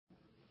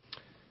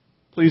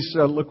Please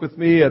look with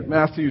me at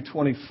Matthew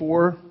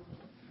 24,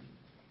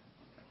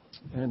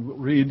 and we'll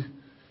read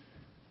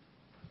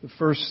the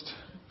first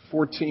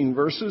 14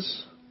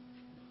 verses.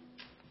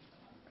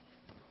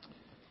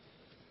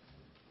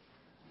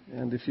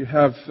 And if you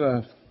have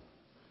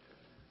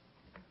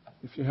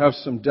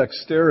some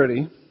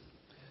dexterity,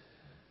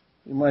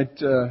 you might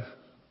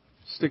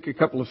stick a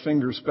couple of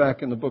fingers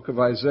back in the book of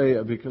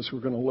Isaiah, because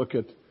we're going to look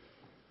at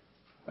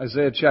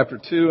Isaiah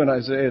chapter 2 and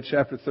Isaiah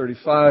chapter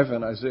 35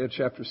 and Isaiah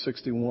chapter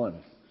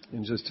 61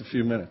 in just a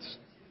few minutes.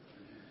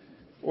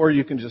 Or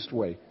you can just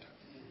wait.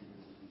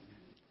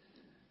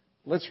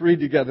 Let's read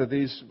together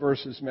these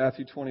verses,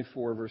 Matthew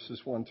 24,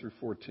 verses 1 through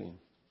 14.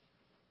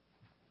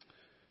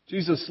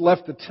 Jesus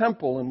left the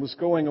temple and was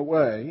going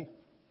away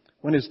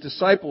when his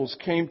disciples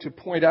came to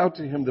point out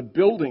to him the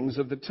buildings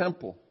of the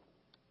temple.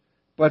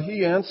 But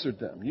he answered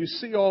them, "You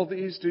see all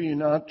these, do you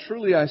not?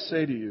 Truly I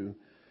say to you,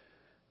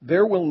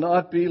 there will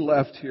not be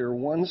left here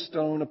one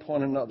stone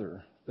upon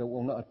another that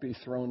will not be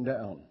thrown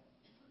down."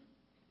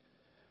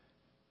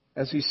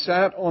 As he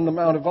sat on the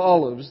Mount of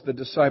Olives, the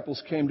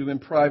disciples came to him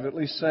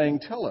privately, saying,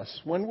 "Tell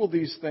us, when will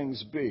these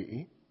things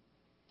be?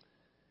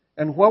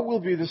 And what will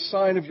be the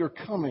sign of your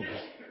coming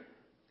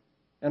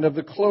and of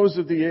the close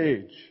of the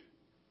age?"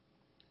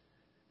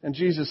 And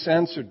Jesus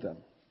answered them,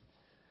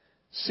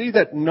 "See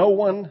that no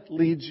one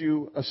leads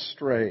you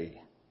astray.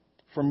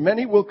 For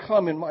many will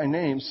come in my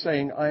name,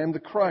 saying, 'I am the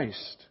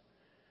Christ.'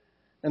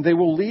 And they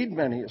will lead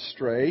many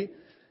astray,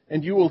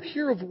 and you will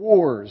hear of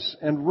wars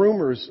and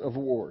rumors of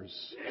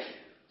wars.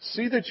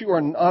 See that you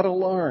are not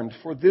alarmed,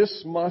 for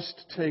this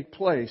must take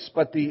place,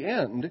 but the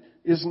end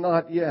is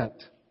not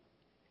yet.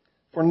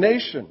 For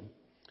nation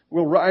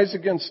will rise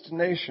against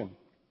nation,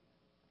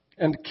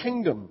 and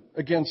kingdom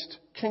against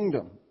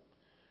kingdom.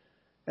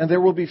 And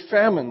there will be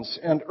famines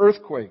and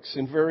earthquakes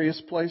in various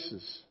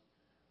places.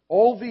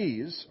 All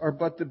these are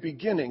but the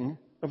beginning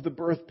of the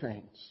birth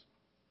pains.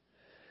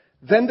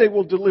 Then they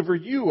will deliver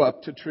you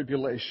up to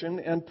tribulation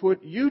and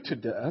put you to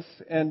death,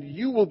 and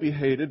you will be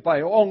hated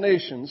by all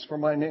nations for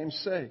my name's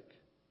sake.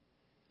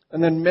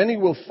 And then many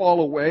will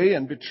fall away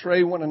and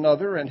betray one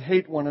another and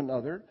hate one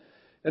another.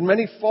 And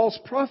many false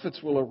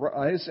prophets will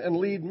arise and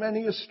lead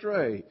many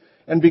astray.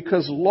 And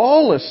because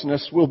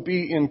lawlessness will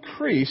be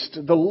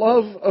increased, the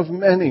love of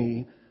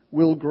many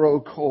will grow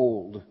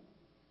cold.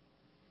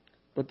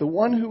 But the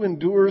one who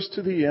endures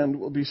to the end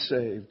will be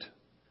saved.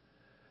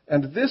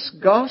 And this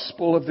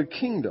gospel of the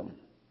kingdom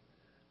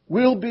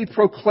will be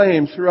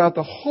proclaimed throughout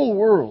the whole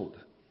world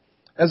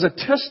as a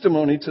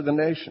testimony to the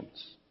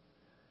nations.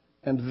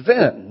 And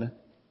then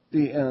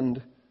the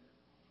end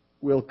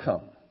will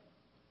come."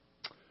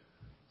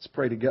 Let's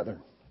pray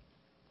together.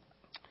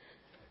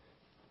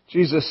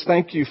 Jesus,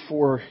 thank you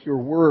for your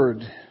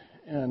word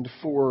and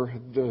for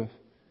the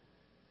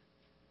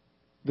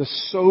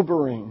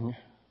sobering,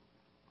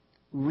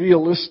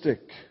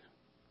 realistic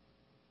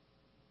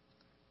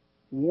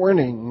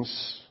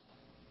warnings,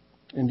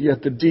 and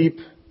yet the deep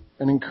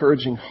and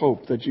encouraging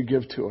hope that you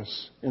give to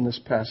us in this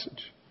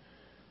passage.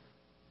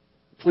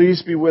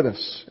 Please be with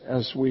us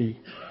as we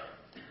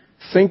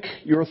think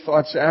your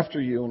thoughts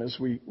after you, and as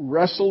we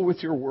wrestle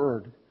with your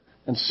word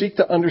and seek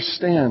to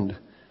understand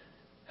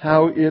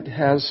how it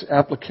has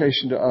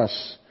application to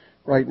us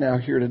right now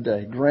here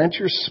today. Grant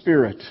your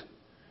Spirit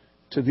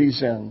to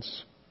these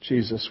ends.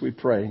 Jesus, we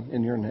pray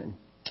in your name.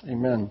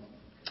 Amen.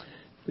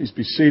 Please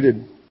be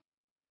seated.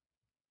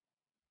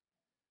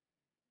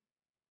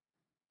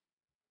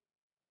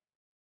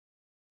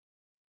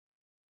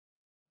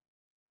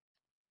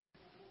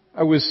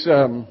 I was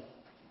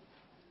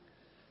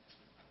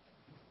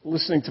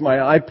listening to my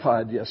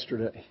iPod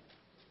yesterday,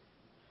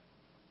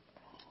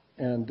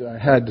 and I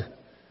had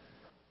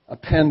a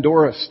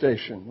Pandora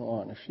station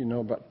on. If you know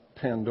about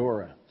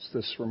Pandora, it's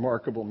this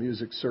remarkable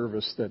music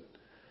service that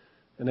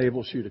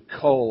enables you to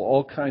cull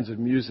all kinds of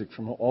music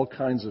from all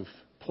kinds of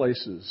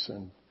places.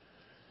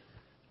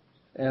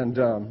 And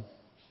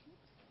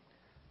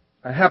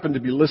I happened to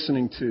be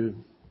listening to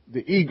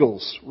the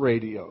Eagles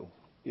radio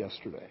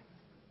yesterday,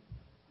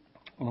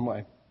 one of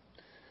my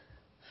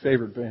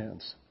favorite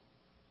bands.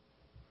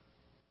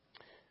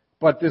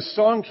 But this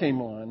song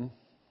came on,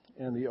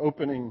 and the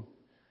opening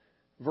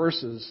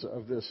verses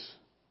of this,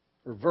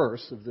 or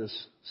verse of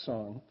this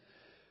song,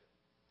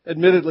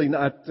 admittedly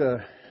not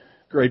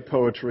great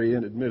poetry,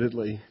 and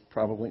admittedly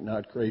probably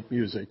not great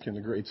music in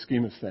the great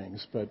scheme of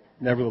things, but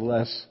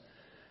nevertheless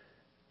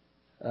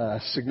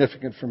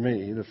significant for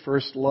me. The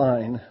first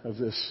line of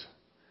this,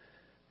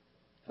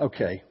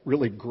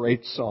 really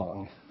great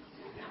song,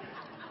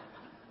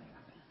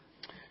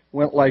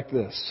 went like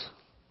this.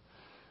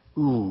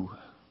 Ooh,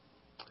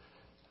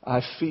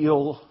 I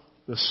feel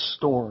the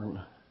storm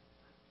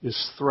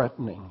is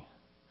threatening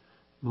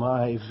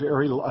my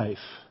very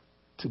life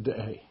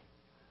today.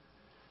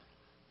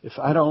 If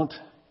I don't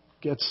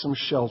get some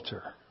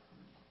shelter,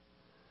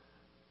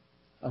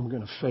 I'm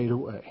going to fade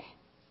away.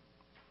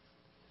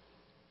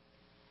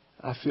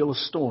 I feel a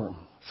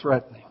storm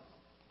threatening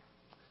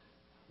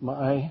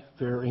my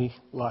very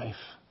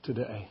life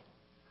today.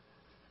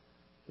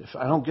 If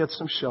I don't get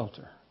some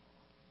shelter,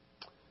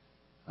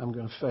 I'm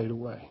going to fade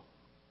away.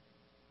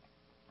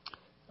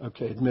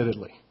 Okay,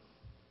 admittedly,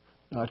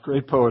 not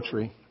great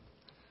poetry,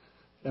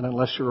 and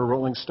unless you're a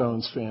Rolling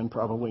Stones fan,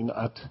 probably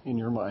not, in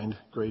your mind,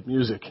 great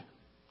music.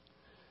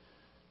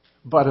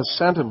 But a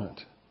sentiment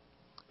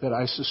that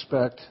I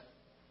suspect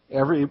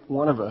every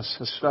one of us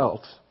has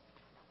felt,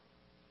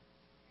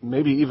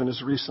 maybe even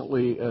as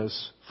recently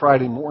as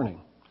Friday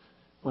morning,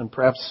 when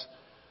perhaps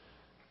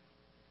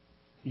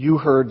you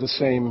heard the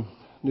same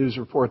news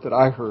report that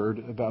I heard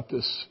about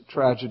this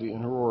tragedy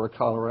in Aurora,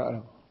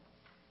 Colorado.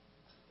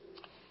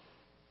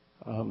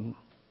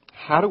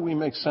 How do we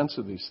make sense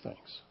of these things?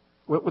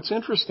 What's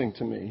interesting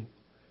to me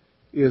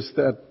is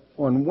that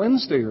on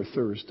Wednesday or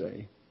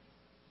Thursday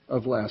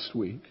of last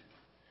week,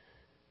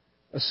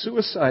 a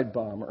suicide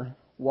bomber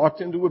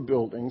walked into a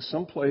building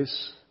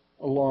someplace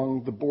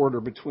along the border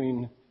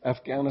between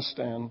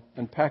Afghanistan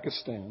and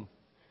Pakistan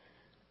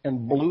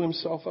and blew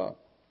himself up.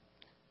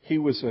 He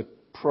was a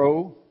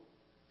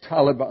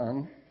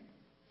pro-Taliban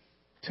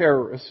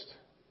terrorist,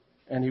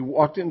 and he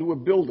walked into a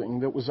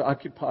building that was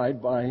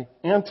occupied by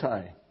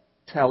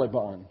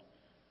anti-Taliban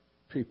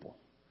people.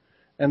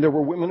 And there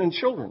were women and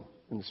children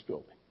in this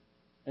building.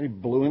 And he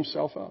blew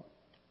himself up.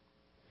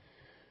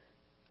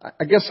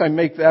 I guess I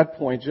make that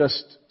point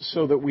just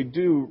so that we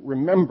do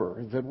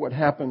remember that what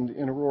happened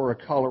in Aurora,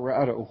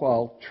 Colorado,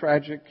 while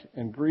tragic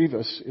and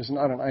grievous, is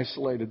not an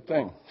isolated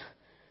thing.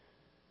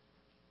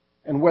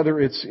 And whether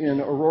it's in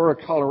Aurora,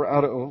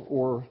 Colorado,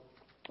 or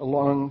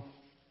along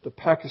the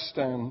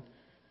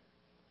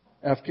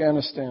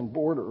Pakistan-Afghanistan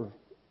border,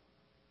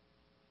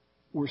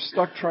 we're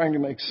stuck trying to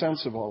make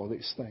sense of all of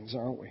these things,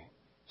 aren't we?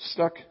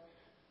 Stuck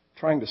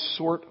trying to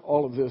sort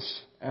all of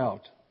this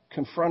out,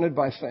 confronted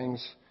by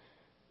things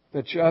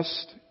that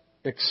just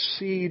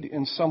exceed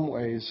in some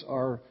ways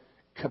our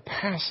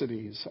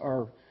capacities,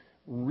 our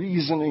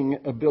reasoning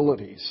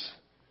abilities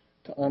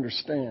to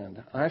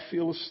understand. I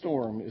feel a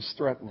storm is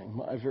threatening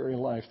my very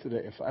life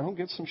today. If I don't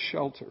get some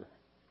shelter,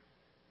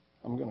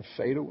 I'm going to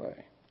fade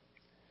away.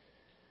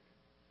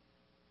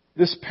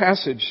 This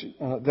passage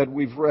that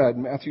we've read,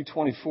 Matthew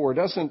 24,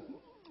 doesn't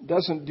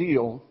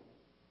deal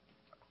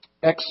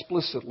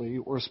explicitly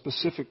or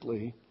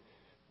specifically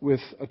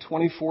with a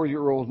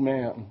 24-year-old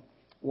man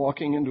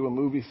walking into a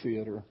movie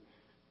theater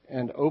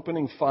and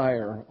opening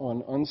fire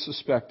on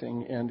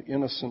unsuspecting and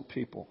innocent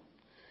people.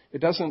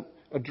 It doesn't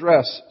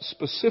address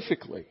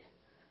specifically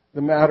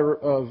the matter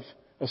of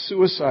a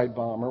suicide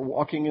bomber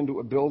walking into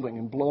a building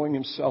and blowing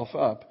himself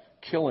up,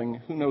 killing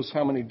who knows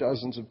how many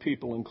dozens of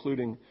people,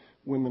 including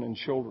women and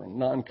children,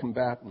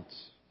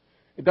 non-combatants.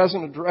 It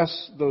doesn't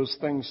address those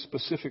things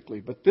specifically,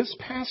 but this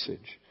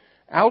passage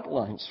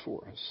outlines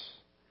for us,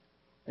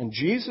 and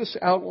Jesus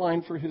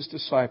outlined for his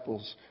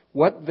disciples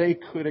what they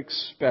could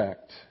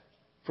expect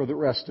for the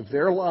rest of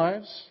their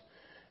lives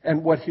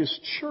and what his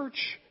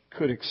church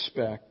could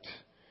expect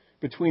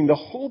between the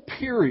whole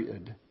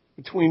period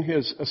between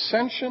his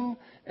ascension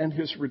and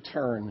his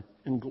return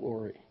in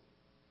glory.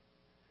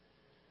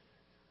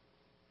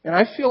 And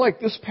I feel like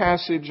this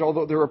passage,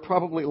 although there are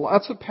probably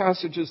lots of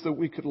passages that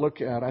we could look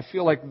at, I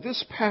feel like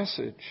this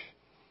passage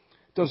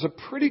does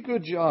a pretty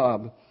good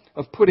job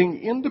of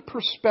putting into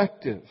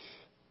perspective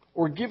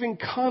or giving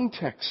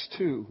context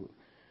to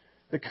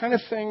the kind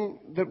of thing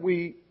that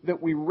we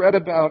read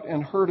about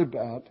and heard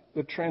about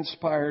that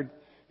transpired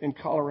in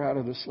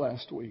Colorado this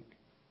last week,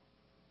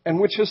 and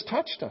which has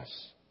touched us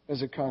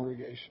as a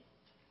congregation.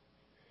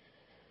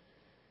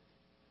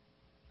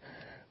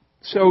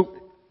 So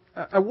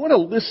I want to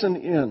listen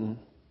in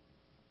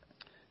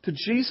to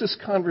Jesus'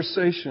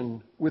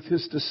 conversation with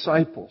his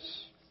disciples,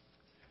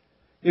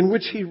 in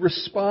which he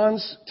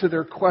responds to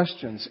their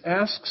questions,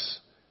 asks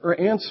or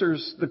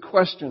answers the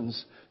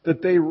questions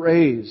that they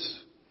raise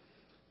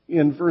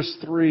in verse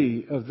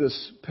 3 of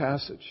this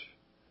passage.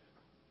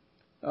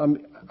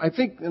 I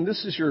think, and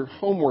this is your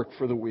homework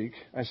for the week,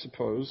 I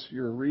suppose,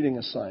 your reading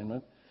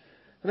assignment.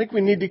 I think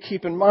we need to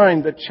keep in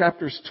mind that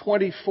chapters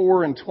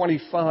 24 and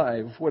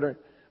 25, what are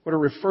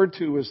referred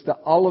to as the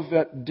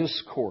Olivet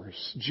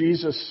Discourse,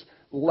 Jesus'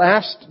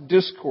 last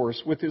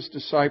discourse with his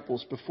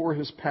disciples before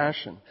his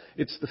passion.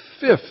 It's the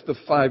fifth of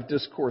 5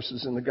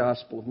 discourses in the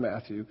Gospel of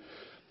Matthew.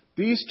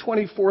 These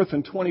 24th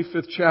and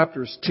 25th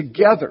chapters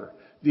together,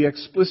 the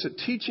explicit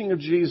teaching of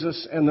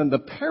Jesus and then the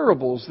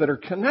parables that are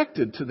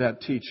connected to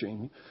that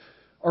teaching,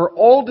 are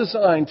all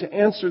designed to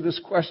answer this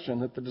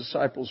question that the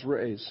disciples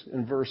raise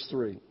in verse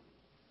 3.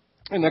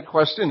 And that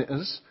question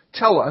is,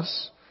 tell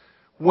us,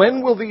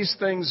 when will these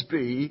things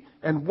be,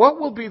 and what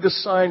will be the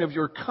sign of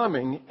your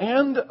coming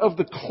and of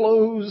the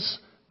close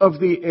of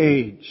the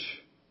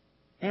age?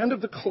 And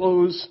of the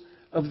close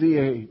of the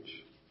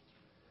age.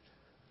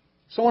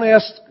 So I want to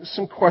ask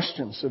some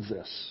questions of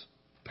this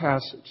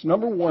passage.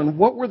 Number one,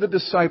 what were the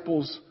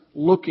disciples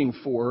looking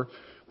for?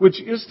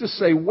 Which is to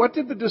say, what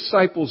did the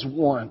disciples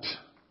want?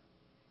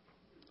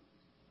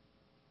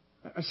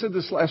 I said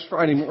this last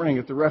Friday morning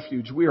at the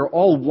refuge. We are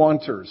all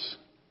wanters.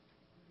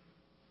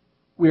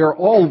 We are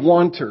all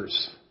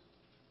wanters.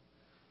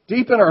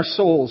 Deep in our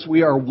souls,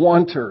 we are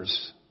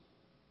wanters.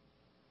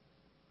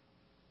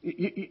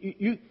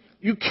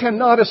 You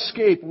cannot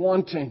escape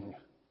wanting.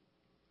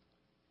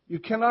 You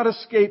cannot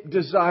escape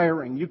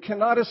desiring. You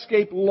cannot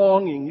escape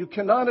longing. You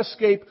cannot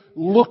escape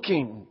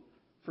looking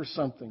for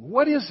something.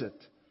 What is it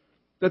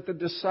that the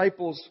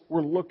disciples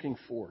were looking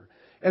for?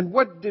 And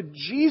what did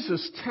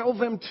Jesus tell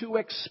them to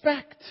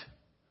expect?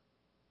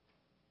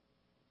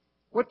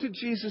 What did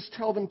Jesus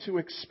tell them to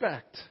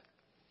expect?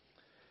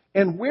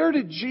 And where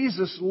did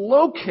Jesus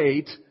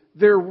locate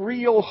their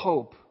real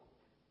hope?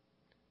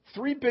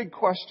 3 big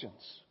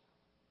questions.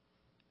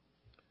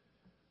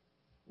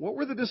 What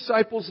were the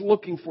disciples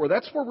looking for?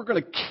 That's where we're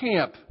going to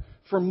camp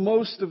for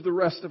most of the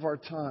rest of our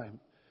time.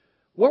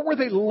 What were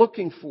they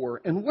looking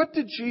for? And what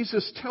did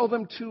Jesus tell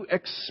them to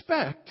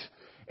expect?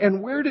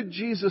 And where did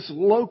Jesus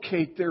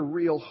locate their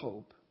real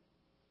hope?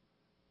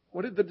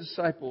 What did the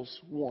disciples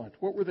want?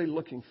 What were they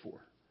looking for?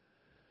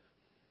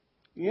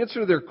 The answer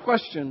to their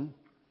question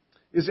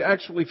is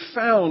actually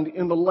found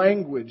in the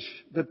language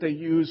that they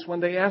use when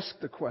they ask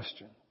the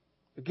question.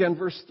 Again,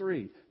 verse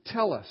 3.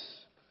 Tell us,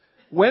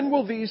 when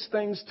will these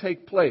things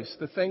take place?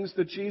 The things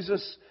that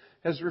Jesus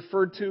has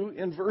referred to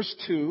in verse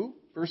 2,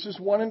 verses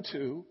 1 and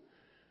 2,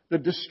 the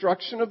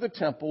destruction of the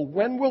temple.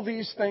 When will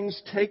these things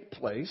take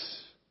place?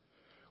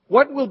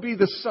 What will be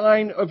the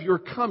sign of your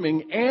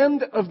coming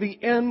and of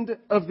the end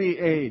of the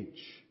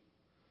age?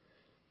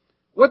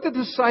 What the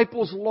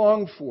disciples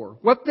longed for,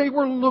 what they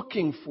were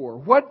looking for,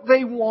 what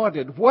they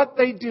wanted, what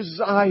they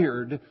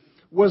desired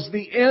was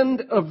the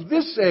end of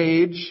this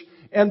age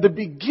and the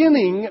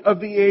beginning of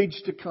the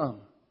age to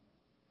come.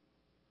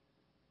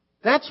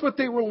 That's what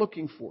they were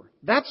looking for.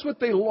 That's what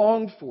they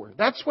longed for.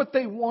 That's what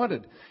they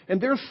wanted. And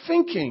their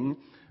thinking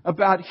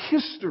about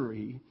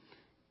history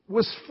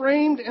was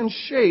framed and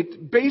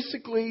shaped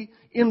basically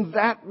in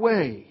that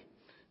way.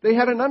 They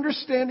had an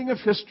understanding of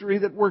history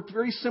that worked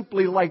very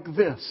simply like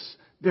this.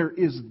 There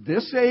is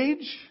this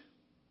age,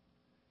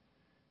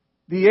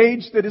 the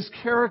age that is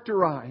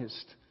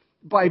characterized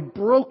by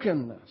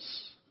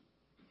brokenness,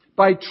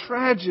 by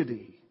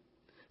tragedy,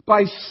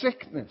 by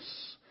sickness,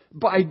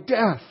 by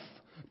death,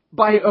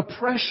 by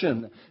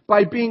oppression,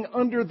 by being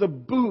under the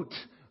boot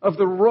of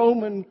the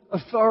Roman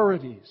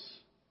authorities.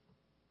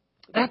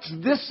 That's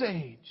this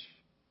age.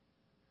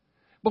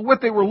 But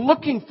what they were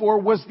looking for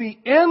was the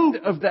end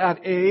of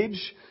that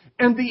age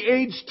and the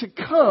age to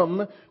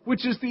come,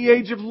 which is the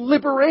age of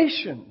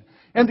liberation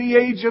and the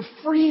age of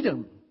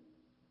freedom.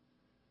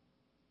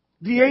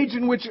 The age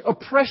in which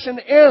oppression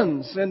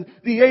ends and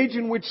the age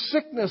in which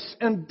sickness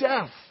and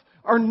death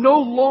are no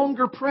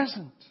longer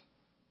present.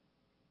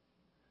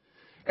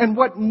 And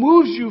what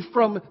moves you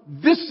from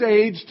this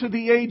age to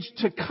the age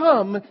to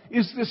come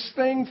is this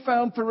thing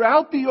found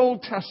throughout the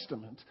Old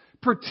Testament,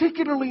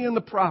 particularly in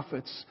the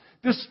prophets,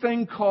 this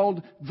thing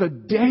called the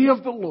day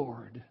of the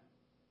Lord.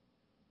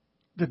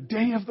 The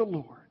day of the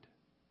Lord.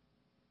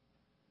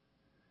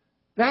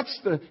 That's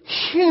the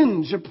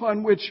hinge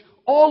upon which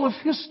all of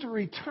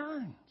history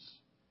turns.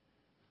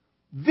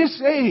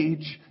 This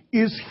age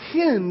is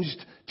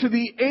hinged to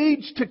the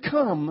age to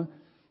come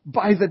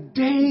by the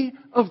day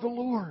of the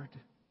Lord.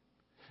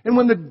 And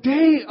when the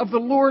day of the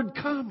Lord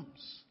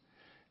comes,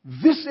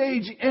 this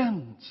age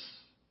ends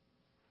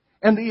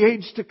and the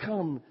age to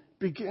come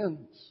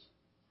begins.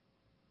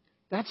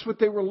 That's what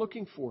they were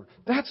looking for.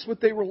 That's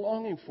what they were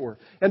longing for.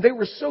 And they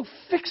were so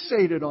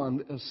fixated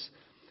on this.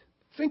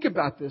 Think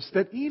about this,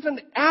 that even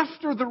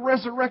after the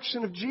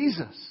resurrection of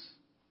Jesus,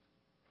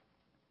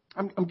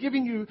 I'm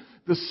giving you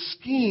the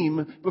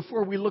scheme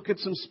before we look at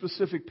some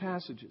specific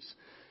passages.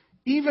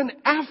 Even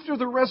after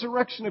the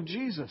resurrection of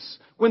Jesus,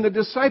 when the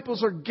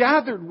disciples are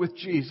gathered with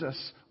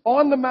Jesus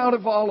on the Mount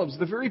of Olives,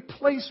 the very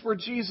place where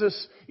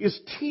Jesus is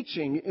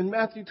teaching in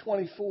Matthew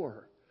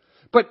 24.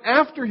 But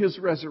after His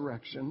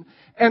resurrection,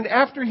 and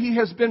after He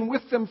has been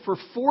with them for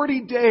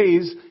 40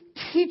 days,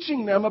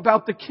 teaching them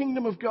about the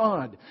kingdom of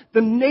God,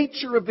 the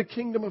nature of the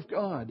kingdom of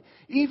God,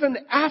 even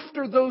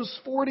after those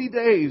 40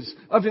 days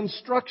of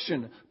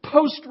instruction,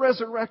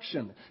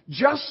 post-resurrection,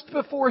 just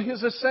before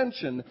His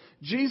ascension,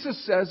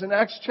 Jesus says in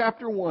Acts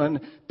chapter 1,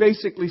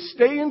 basically,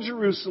 stay in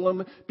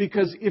Jerusalem,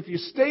 because if you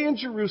stay in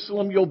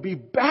Jerusalem, you'll be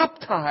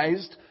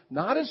baptized,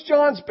 not as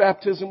John's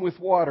baptism with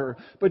water,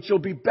 but you'll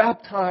be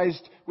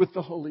baptized with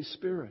the Holy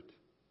Spirit.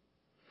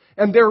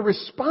 And their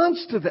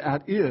response to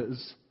that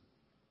is,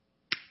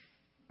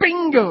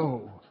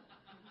 bingo!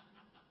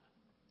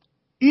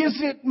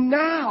 Is it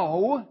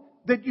now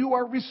that you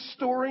are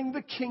restoring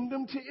the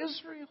kingdom to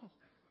Israel?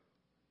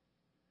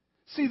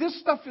 See, this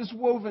stuff is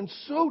woven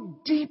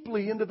so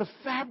deeply into the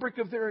fabric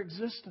of their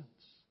existence.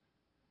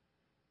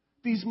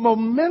 These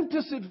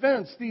momentous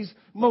events, these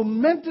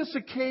momentous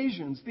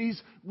occasions,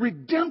 these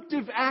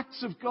redemptive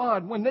acts of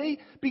God, when they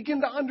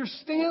begin to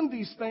understand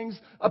these things,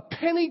 a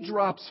penny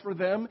drops for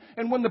them.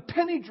 And when the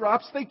penny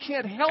drops, they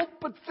can't help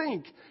but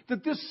think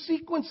that this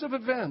sequence of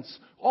events,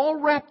 all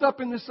wrapped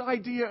up in this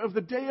idea of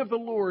the day of the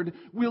Lord,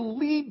 will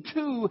lead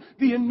to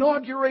the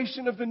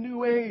inauguration of the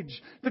new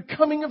age, the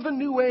coming of the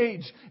new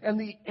age, and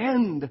the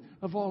end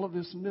of all of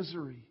this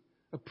misery,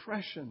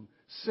 oppression,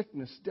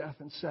 sickness, death,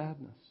 and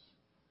sadness.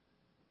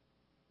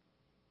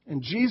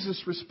 And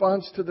Jesus'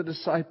 response to the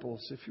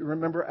disciples, if you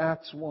remember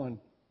Acts 1,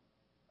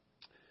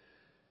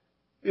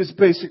 is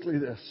basically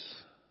this: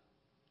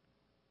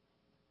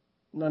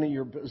 none of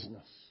your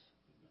business.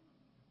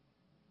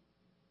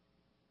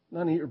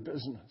 None of your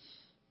business.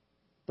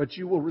 But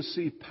you will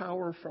receive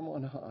power from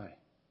on high.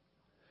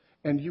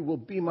 And you will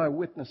be my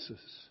witnesses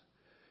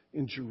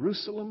in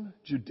Jerusalem,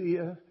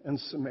 Judea, and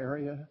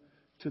Samaria,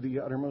 to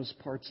the uttermost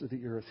parts of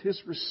the earth. His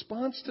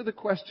response to the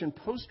question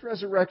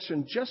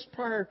post-resurrection, just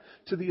prior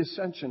to the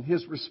ascension,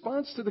 his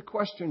response to the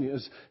question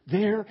is,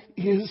 there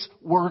is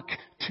work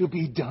to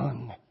be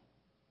done.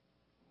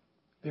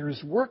 There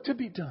is work to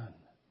be done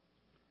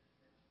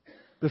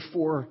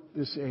before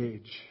this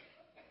age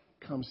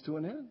comes to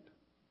an end.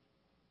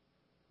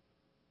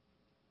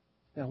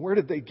 Now, where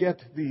did they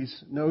get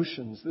these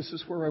notions? This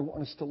is where I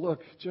want us to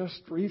look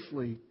just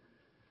briefly,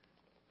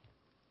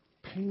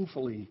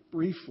 painfully,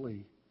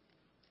 briefly,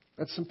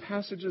 at some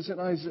passages in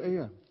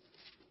Isaiah.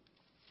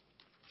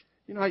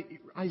 You know,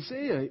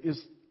 Isaiah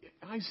is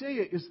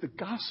the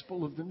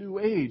gospel of the new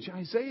age.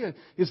 Isaiah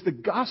is the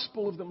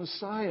gospel of the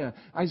Messiah.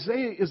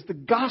 Isaiah is the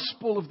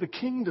gospel of the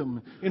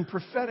kingdom in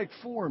prophetic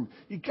form.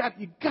 You got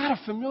to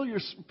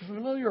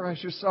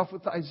familiarize yourself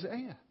with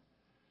Isaiah.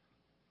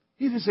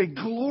 It is a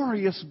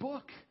glorious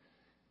book.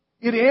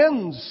 It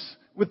ends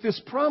with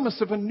this promise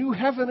of a new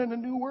heaven and a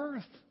new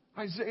earth.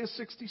 Isaiah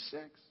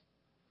 66.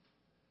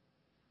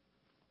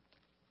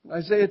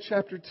 Isaiah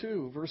chapter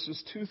 2,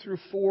 verses 2 through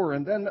 4,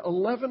 and then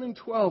 11 and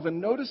 12. And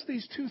notice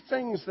these two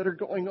things that are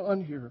going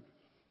on here.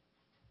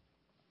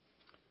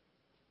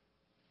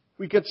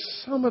 We get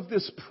some of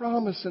this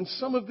promise and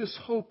some of this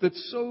hope that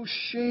so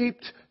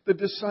shaped the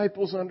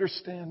disciples'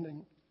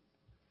 understanding.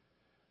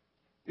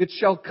 It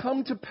shall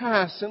come to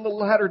pass in the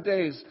latter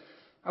days.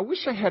 I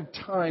wish I had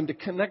time to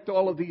connect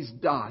all of these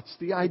dots.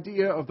 The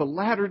idea of the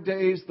latter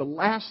days, the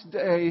last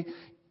day,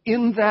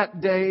 in that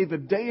day, the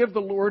day of the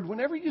Lord.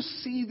 Whenever you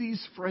see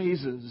these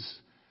phrases,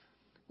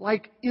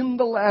 like in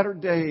the latter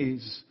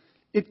days,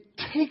 it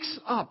takes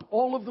up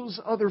all of those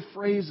other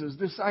phrases,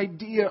 this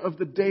idea of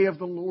the day of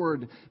the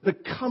Lord, the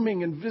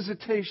coming and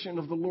visitation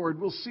of the Lord.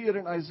 We'll see it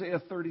in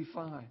Isaiah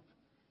 35.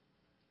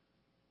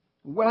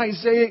 What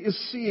Isaiah is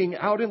seeing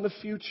out in the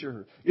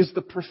future is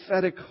the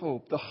prophetic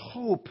hope, the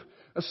hope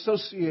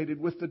associated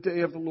with the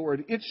day of the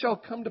Lord. It shall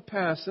come to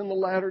pass in the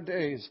latter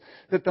days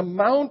that the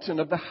mountain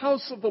of the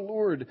house of the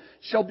Lord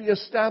shall be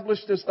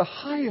established as the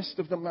highest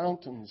of the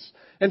mountains,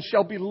 and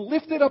shall be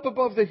lifted up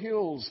above the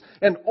hills,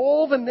 and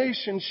all the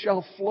nations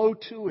shall flow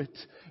to it.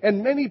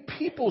 And many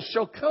people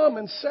shall come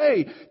and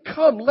say,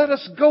 come, let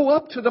us go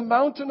up to the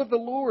mountain of the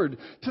Lord,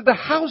 to the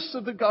house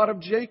of the God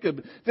of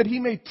Jacob, that he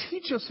may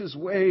teach us his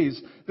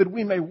ways, that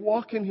we may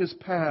walk in his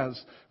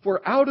paths.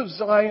 For out of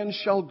Zion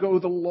shall go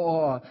the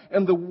law,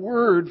 and the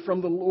word from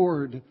the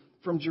Lord,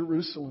 from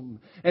Jerusalem.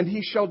 And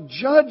he shall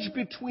judge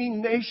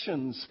between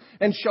nations,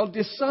 and shall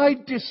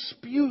decide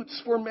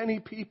disputes for many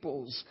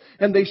peoples.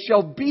 And they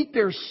shall beat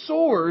their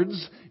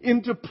swords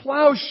into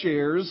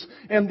plowshares,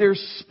 and their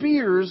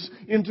spears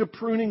into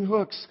pruning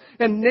hooks.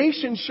 And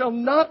nation shall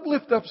not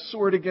lift up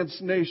sword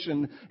against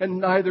nation,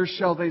 and neither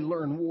shall they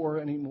learn war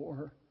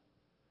anymore.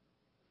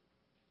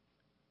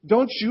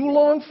 Don't you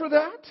long for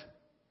that?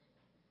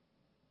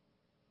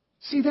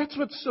 See, that's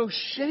what so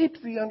shaped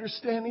the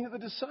understanding of the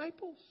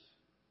disciples.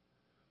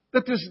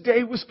 That this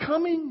day was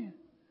coming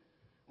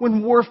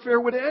when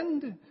warfare would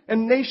end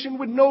and nation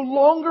would no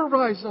longer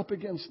rise up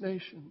against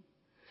nation.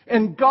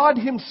 And God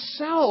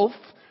himself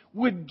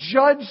would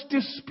judge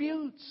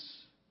disputes.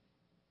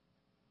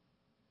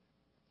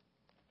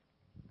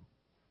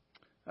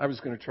 I was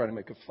going to try to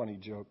make a funny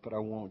joke, but I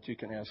won't. You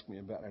can ask me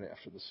about it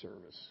after the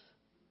service.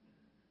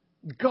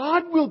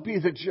 God will be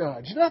the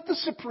judge, not the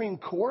Supreme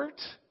Court.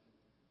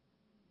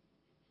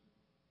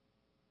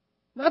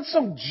 Not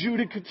some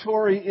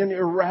judicatory in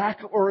Iraq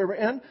or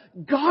Iran.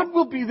 God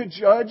will be the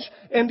judge,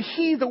 and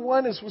he, the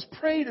one, as was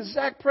prayed, as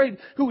Zach prayed,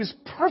 who is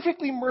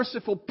perfectly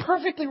merciful,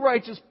 perfectly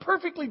righteous,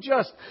 perfectly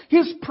just.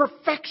 His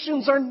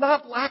perfections are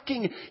not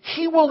lacking.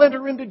 He will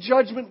enter into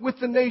judgment with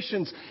the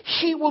nations.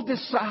 He will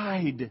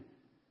decide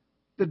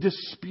the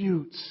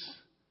disputes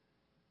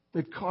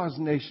that cause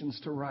nations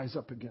to rise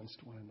up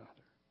against one another.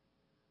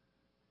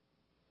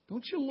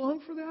 Don't you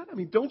long for that? I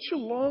mean, don't you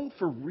long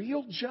for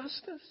real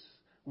justice?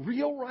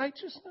 Real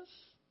righteousness?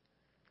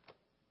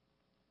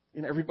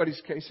 In everybody's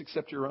case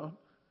except your own.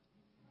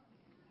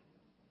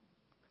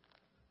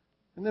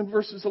 And then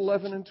verses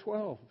 11 and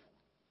 12.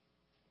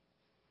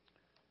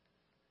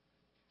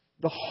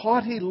 The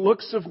haughty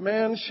looks of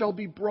man shall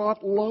be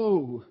brought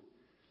low,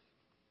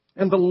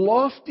 and the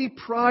lofty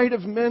pride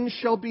of men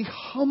shall be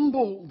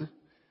humbled,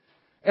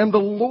 and the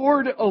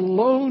Lord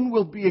alone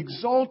will be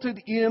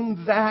exalted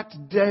in that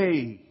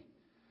day.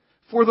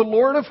 For the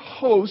Lord of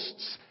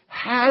hosts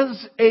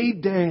has a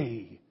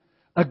day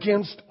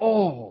against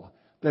all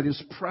that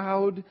is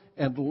proud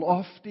and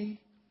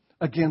lofty,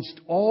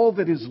 against all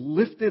that is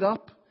lifted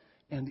up,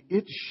 and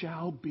it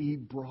shall be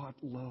brought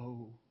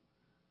low.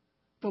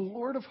 The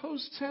Lord of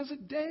hosts has a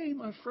day,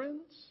 my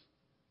friends.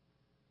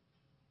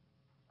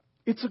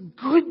 It's a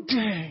good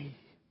day.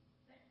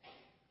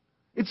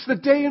 It's the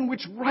day in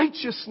which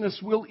righteousness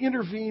will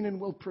intervene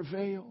and will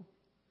prevail,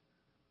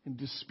 and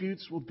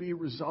disputes will be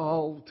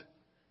resolved,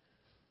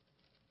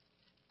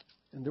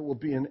 and there will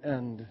be an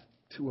end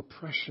to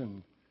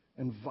oppression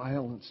and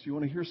violence. Do you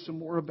want to hear some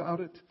more about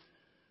it?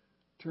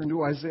 Turn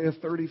to Isaiah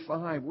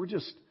 35. We're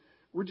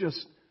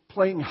just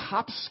playing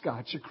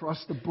hopscotch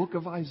across the book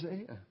of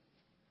Isaiah.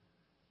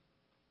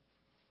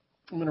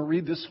 I'm going to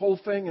read this whole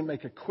thing and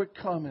make a quick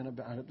comment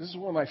about it. This is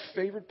one of my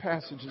favorite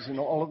passages in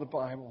all of the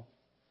Bible.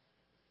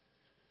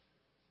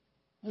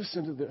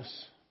 Listen to this.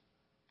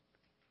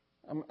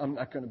 I'm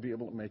not going to be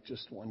able to make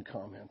just one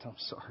comment. I'm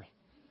sorry.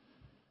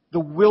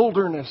 The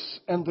wilderness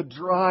and the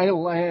dry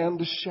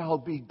land shall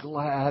be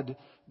glad.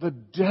 The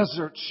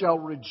desert shall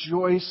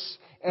rejoice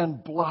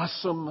and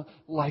blossom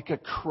like a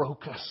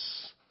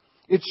crocus.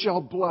 It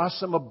shall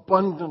blossom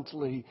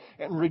abundantly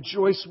and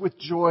rejoice with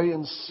joy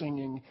and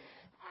singing.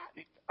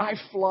 I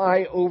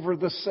fly over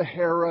the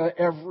Sahara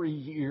every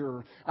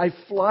year. I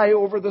fly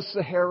over the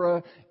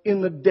Sahara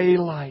in the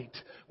daylight.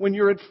 When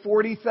you're at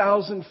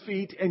 40,000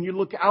 feet and you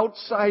look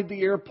outside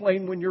the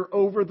airplane when you're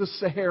over the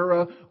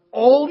Sahara,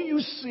 all you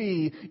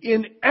see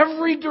in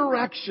every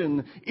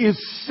direction is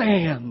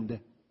sand.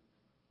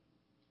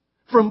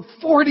 From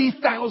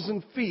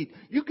 40,000 feet.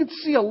 You can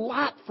see a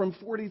lot from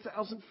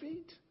 40,000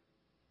 feet.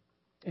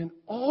 And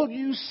all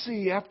you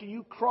see after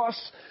you cross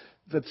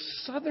the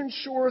southern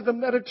shore of the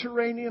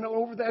Mediterranean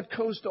over that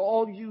coast,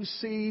 all you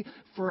see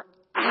for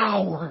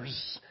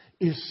hours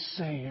is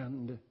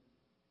sand.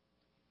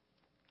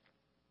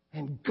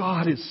 And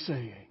God is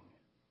saying,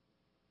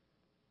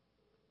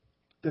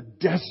 the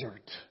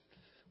desert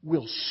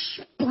will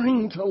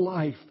spring to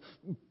life,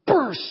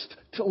 burst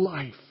to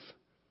life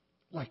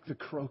like the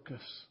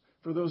crocus.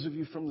 For those of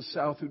you from the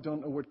south who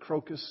don't know what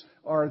crocus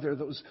are, they're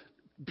those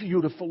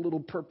beautiful little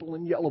purple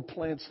and yellow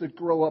plants that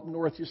grow up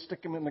north. You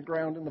stick them in the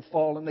ground in the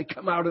fall and they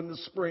come out in the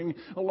spring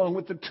along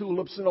with the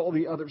tulips and all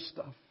the other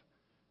stuff.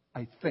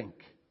 I think.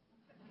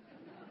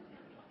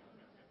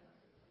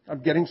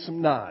 I'm getting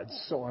some nods,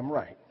 so I'm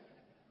right.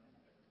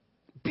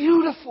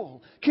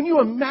 Beautiful. Can you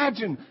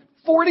imagine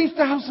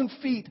 40,000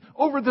 feet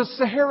over the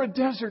Sahara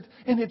Desert,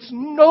 and it's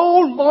no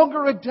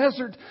longer a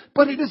desert,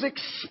 but it is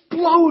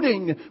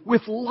exploding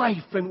with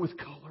life and with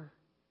color.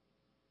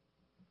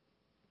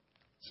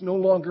 It's no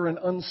longer an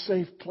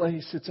unsafe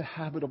place, it's a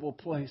habitable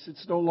place.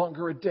 It's no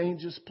longer a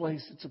dangerous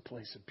place, it's a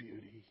place of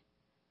beauty.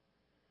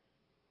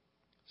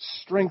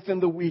 Strengthen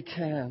the weak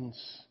hands.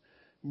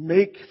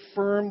 Make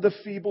firm the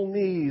feeble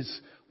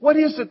knees. What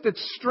is it that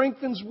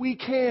strengthens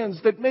weak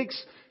hands, that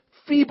makes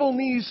feeble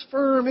knees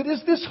firm? It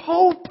is this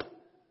hope.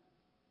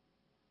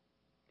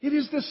 It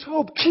is this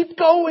hope. Keep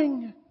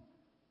going.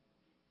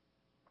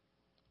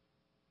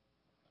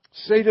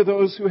 Say to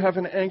those who have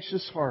an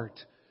anxious heart,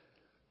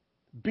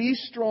 be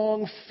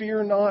strong,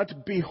 fear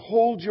not.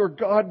 Behold, your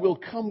God will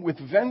come with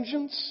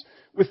vengeance.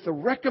 With the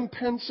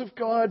recompense of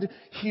God,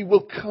 He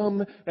will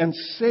come and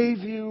save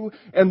you.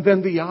 And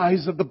then the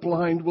eyes of the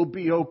blind will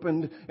be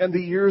opened and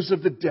the ears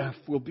of the deaf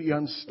will be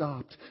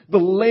unstopped. The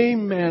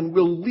lame man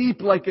will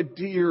leap like a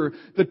deer.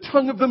 The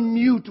tongue of the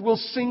mute will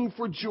sing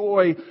for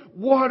joy.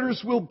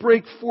 Waters will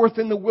break forth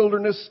in the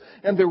wilderness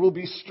and there will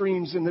be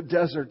streams in the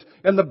desert.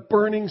 And the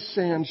burning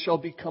sand shall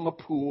become a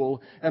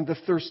pool and the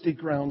thirsty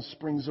ground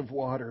springs of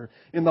water.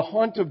 In the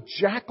haunt of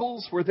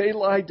jackals where they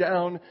lie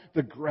down,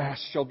 the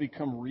grass shall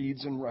become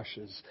reeds and rushes.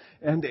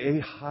 And a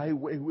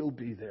highway will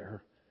be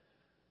there.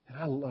 And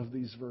I love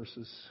these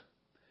verses.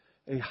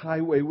 A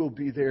highway will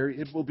be there.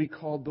 It will be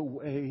called the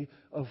way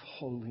of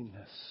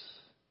holiness.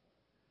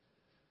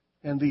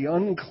 And the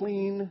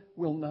unclean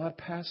will not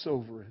pass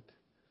over it.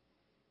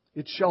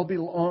 It shall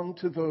belong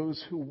to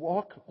those who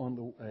walk on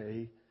the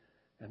way.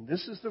 And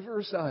this is the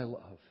verse I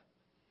love.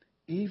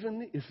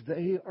 Even if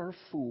they are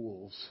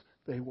fools,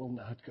 they will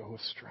not go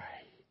astray.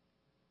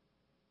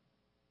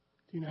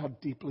 Do you know how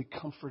deeply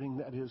comforting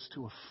that is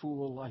to a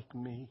fool like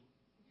me?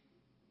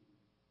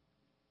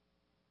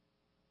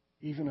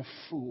 Even a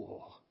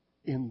fool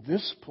in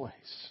this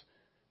place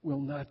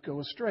will not go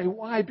astray.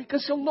 Why?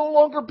 Because he'll no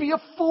longer be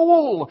a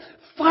fool.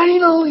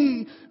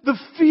 Finally, the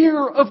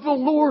fear of the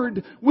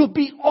Lord will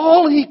be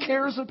all he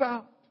cares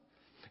about.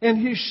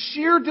 And his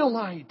sheer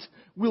delight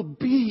will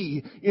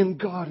be in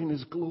God and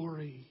His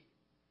glory.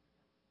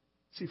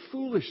 See,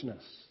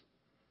 foolishness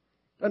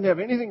doesn't have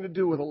anything to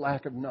do with a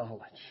lack of knowledge.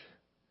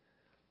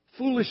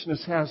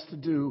 Foolishness has to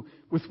do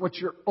with what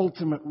your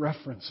ultimate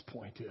reference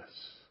point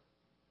is.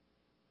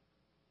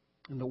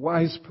 And the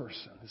wise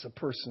person is a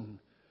person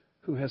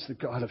who has the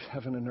God of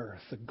heaven and earth,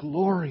 the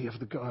glory of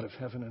the God of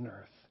heaven and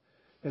earth,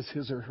 as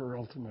his or her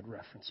ultimate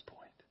reference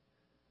point.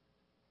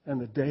 And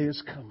the day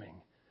is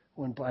coming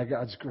when, by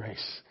God's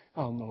grace,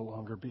 I'll no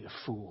longer be a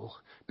fool,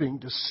 being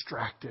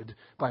distracted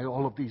by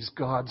all of these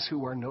gods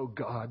who are no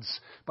gods,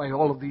 by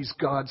all of these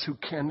gods who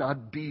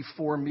cannot be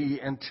for me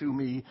and to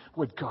me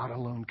what God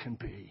alone can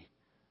be.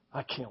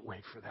 I can't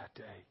wait for that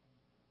day.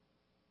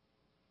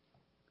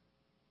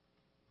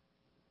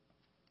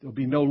 There'll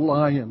be no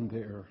lion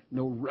there,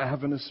 no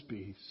ravenous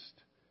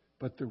beast,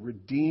 but the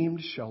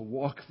redeemed shall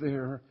walk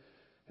there,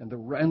 And the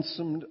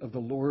ransomed of the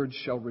Lord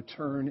shall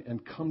return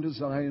and come to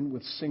Zion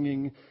with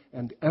singing,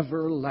 and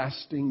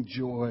everlasting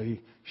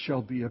joy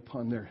shall be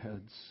upon their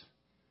heads.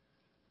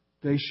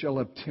 They shall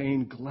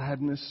obtain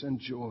gladness and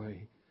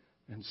joy,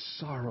 and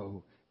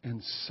sorrow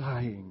and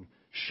sighing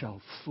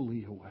shall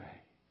flee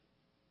away.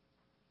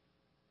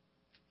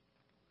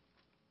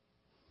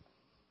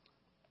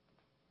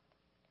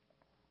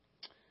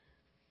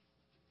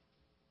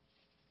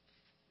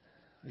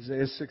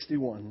 Isaiah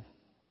 61,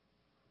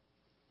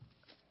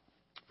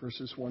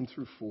 verses 1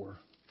 through 4.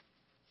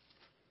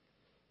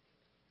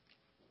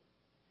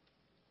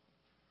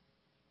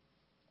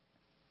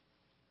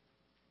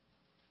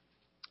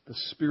 The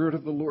Spirit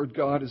of the Lord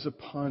God is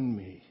upon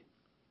me,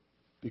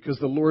 because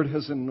the Lord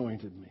has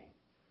anointed me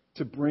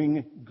to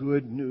bring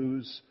good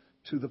news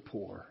to the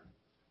poor.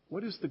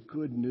 What is the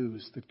good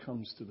news that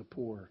comes to the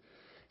poor?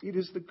 It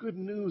is the good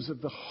news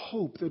of the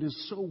hope that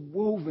is so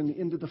woven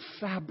into the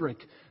fabric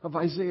of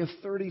Isaiah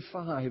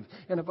 35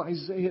 and of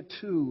Isaiah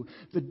 2.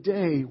 The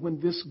day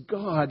when this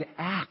God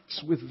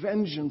acts with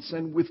vengeance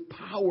and with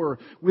power,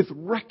 with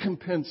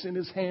recompense in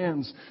His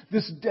hands.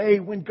 This day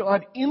when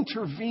God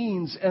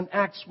intervenes and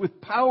acts with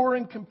power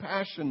and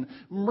compassion,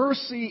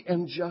 mercy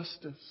and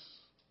justice.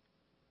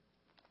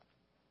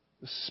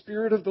 The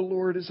Spirit of the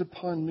Lord is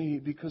upon me,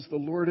 because the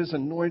Lord has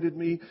anointed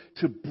me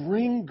to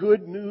bring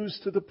good news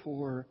to the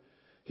poor.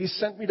 He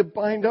sent me to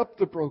bind up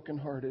the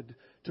brokenhearted,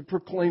 to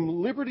proclaim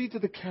liberty to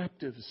the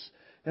captives,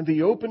 and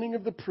the opening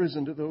of the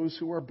prison to those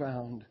who are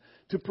bound,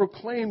 to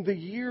proclaim the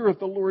year of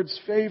the Lord's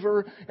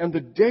favor and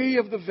the day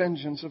of the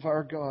vengeance of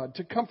our God,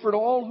 to comfort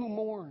all who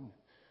mourn,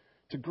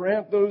 to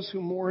grant those who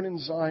mourn in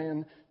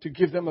Zion, to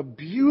give them a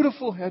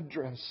beautiful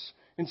headdress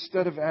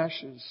instead of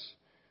ashes,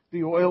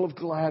 the oil of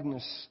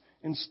gladness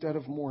instead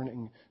of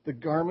mourning, the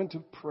garment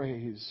of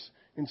praise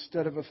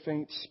instead of a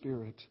faint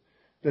spirit,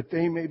 that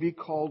they may be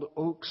called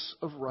oaks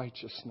of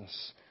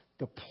righteousness,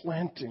 the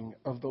planting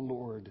of the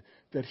Lord,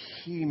 that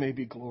He may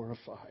be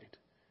glorified.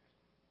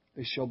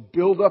 They shall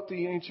build up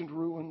the ancient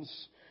ruins.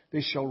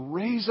 They shall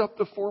raise up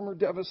the former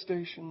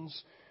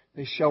devastations.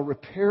 They shall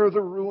repair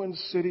the ruined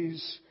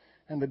cities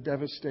and the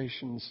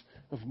devastations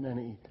of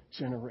many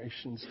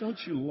generations. Don't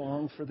you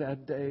long for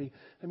that day?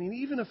 I mean,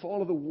 even if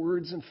all of the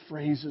words and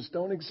phrases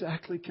don't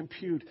exactly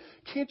compute,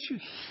 can't you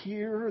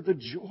hear the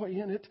joy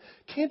in it?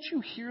 Can't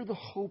you hear the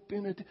hope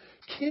in it?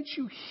 Can't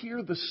you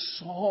hear the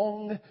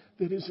song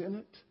that is in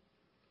it?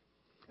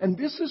 And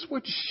this is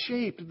what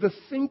shaped the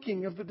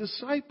thinking of the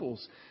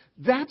disciples.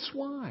 That's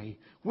why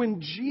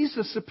when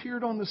Jesus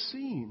appeared on the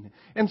scene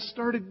and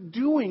started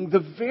doing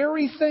the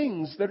very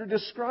things that are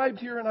described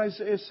here in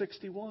Isaiah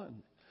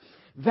 61,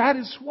 that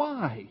is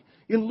why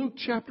in Luke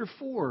chapter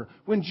 4,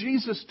 when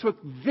Jesus took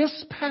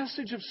this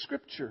passage of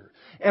Scripture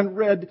and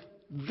read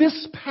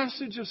this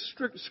passage of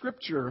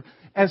Scripture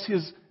as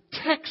his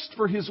text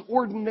for his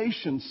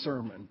ordination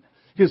sermon,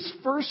 his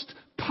first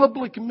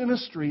public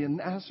ministry in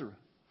Nazareth,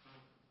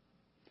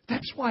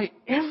 that's why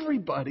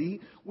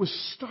everybody was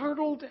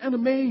startled and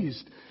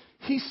amazed.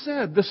 He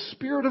said, "The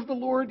Spirit of the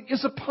Lord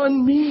is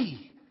upon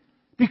me,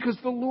 because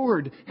the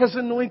Lord has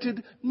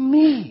anointed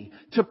me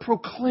to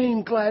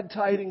proclaim glad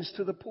tidings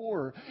to the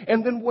poor."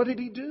 And then what did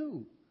He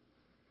do?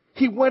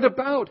 He went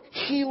about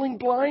healing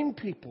blind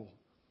people,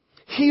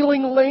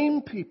 healing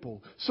lame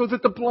people, so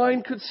that the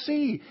blind could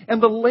see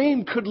and the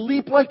lame could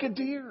leap like a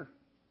deer.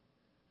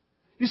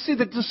 You see,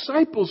 the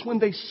disciples, when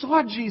they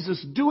saw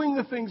Jesus doing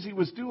the things He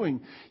was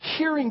doing,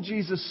 hearing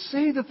Jesus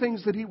say the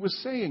things that He was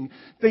saying,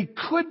 they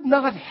could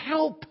not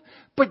help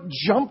but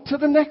jump to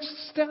the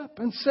next step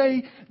and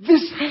say,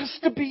 "This has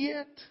to be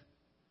it.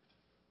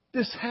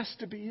 This has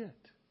to be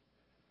it.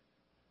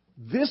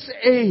 This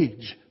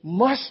age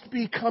must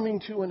be coming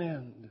to an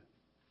end.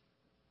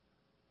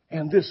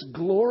 And this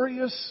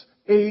glorious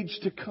age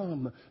to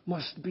come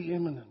must be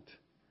imminent.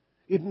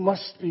 It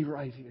must be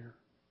right here."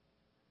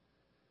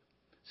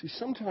 See,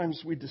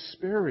 sometimes we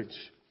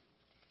disparage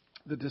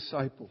the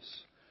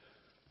disciples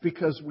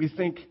because we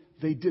think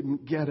they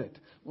didn't get it.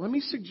 Let me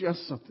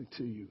suggest something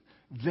to you.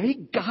 They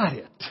got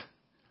it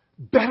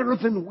better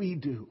than we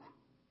do.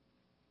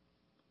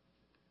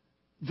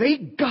 They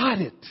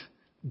got it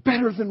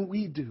better than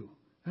we do.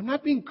 I'm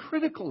not being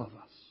critical of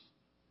us,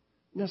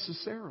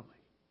 necessarily.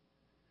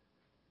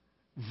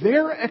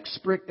 Their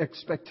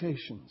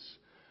expectations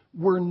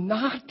were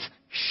not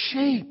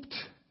shaped,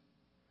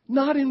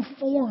 not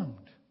informed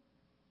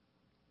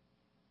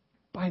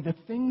by the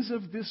things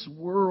of this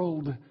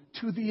world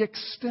to the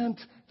extent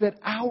that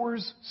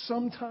ours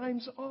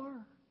sometimes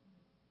are.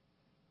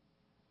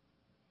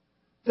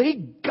 They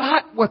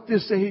got what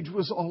this age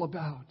was all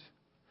about.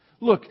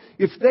 Look,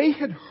 if they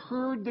had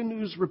heard the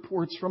news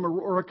reports from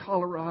Aurora,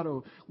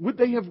 Colorado, would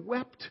they have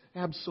wept?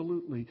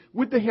 Absolutely.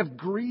 Would they have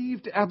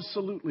grieved?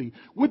 Absolutely.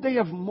 Would they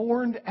have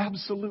mourned?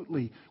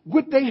 Absolutely.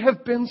 Would they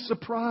have been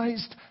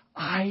surprised?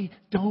 I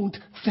don't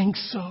think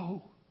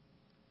so.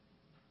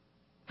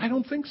 I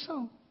don't think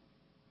so.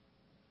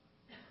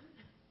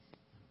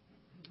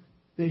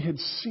 They had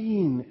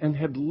seen and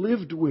had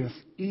lived with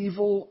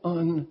evil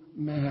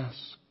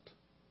unmasked.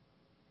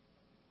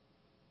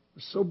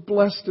 We're so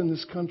blessed in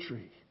this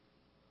country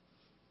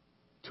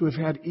to have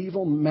had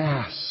evil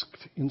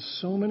masked in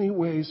so many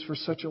ways for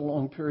such a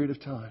long period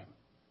of time.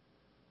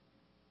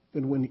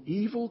 That when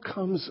evil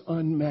comes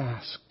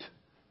unmasked,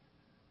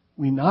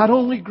 we not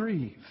only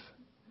grieve,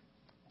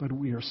 but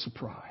we are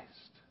surprised.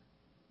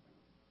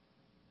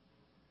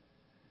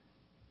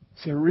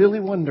 See, I really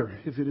wonder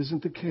if it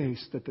isn't the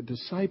case that the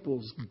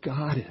disciples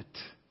got it,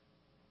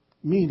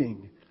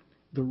 meaning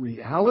the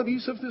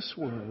realities of this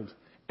world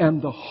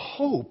and the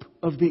hope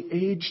of the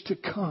age to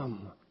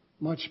come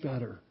much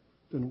better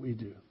than we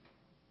do.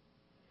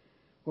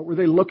 What were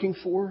they looking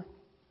for?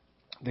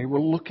 They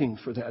were looking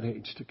for that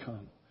age to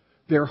come.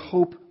 Their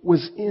hope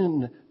was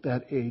in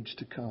that age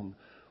to come.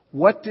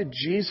 What did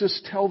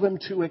Jesus tell them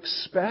to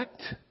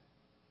expect?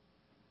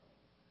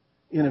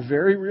 In a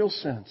very real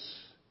sense,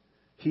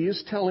 He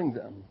is telling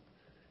them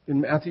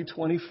in Matthew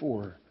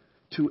 24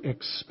 to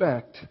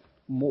expect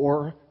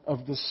more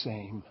of the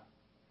same.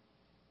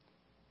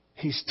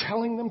 He's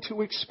telling them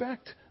to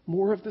expect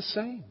more of the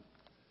same.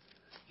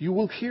 You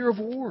will hear of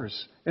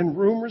wars and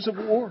rumors of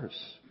wars.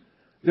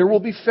 There will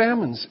be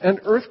famines and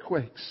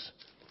earthquakes.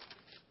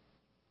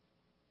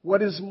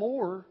 What is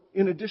more,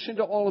 in addition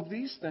to all of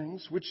these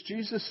things, which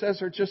Jesus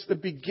says are just the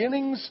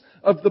beginnings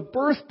of the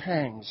birth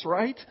pangs,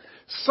 right?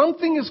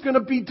 Something is going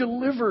to be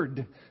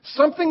delivered.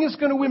 Something is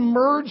going to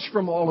emerge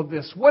from all of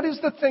this. What is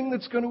the thing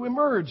that's going to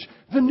emerge?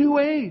 The new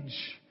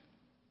age.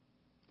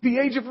 The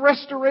age of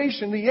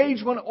restoration. The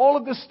age when all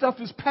of this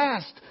stuff is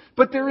past.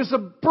 But there is a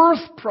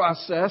birth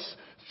process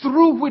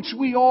through which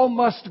we all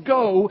must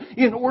go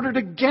in order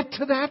to get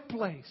to that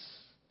place.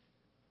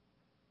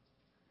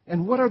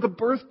 And what are the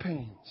birth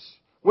pains?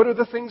 What are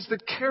the things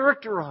that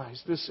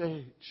characterize this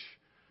age?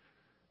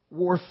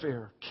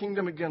 Warfare,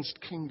 kingdom against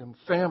kingdom,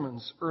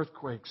 famines,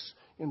 earthquakes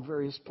in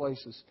various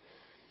places.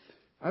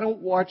 I don't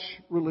watch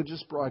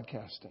religious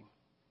broadcasting.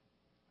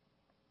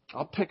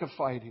 I'll pick a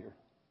fight here.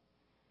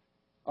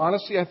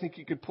 Honestly, I think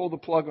you could pull the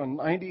plug on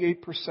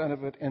 98%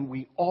 of it and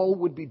we all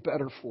would be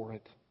better for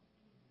it.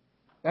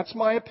 That's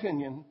my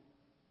opinion.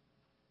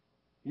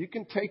 You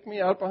can take me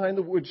out behind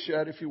the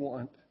woodshed if you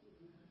want.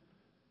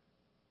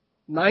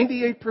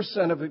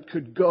 98% of it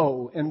could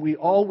go and we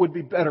all would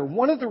be better.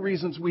 One of the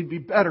reasons we'd be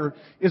better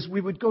is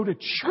we would go to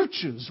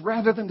churches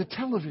rather than to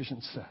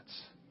television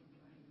sets.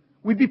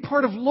 We'd be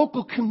part of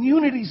local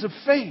communities of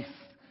faith,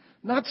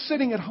 not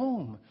sitting at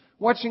home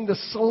watching the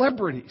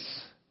celebrities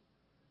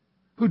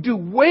who do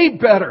way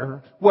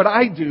better what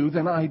I do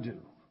than I do.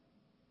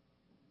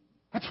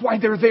 That's why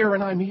they're there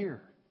and I'm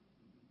here.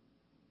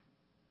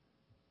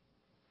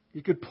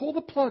 You could pull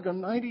the plug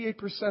on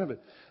 98% of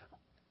it.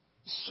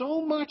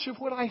 So much of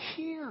what I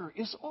hear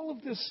is all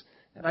of this,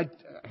 and I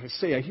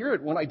say I hear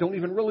it when I don't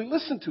even really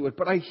listen to it,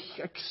 but I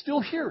still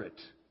hear it.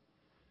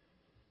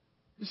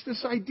 It's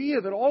this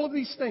idea that all of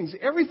these things,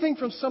 everything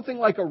from something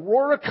like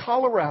Aurora,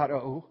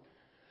 Colorado,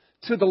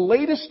 to the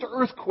latest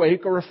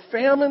earthquake or a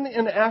famine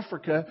in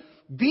Africa,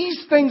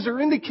 these things are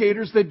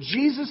indicators that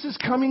Jesus is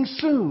coming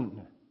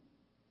soon.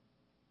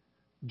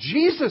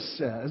 Jesus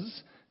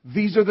says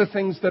these are the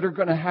things that are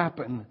going to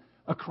happen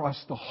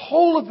across the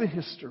whole of the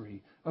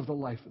history of the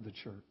life of the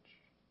church.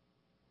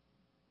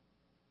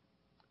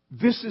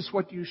 This is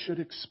what you should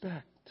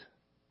expect.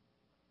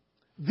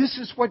 This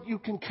is what you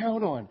can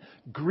count on.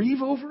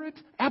 Grieve over it?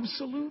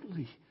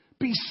 Absolutely.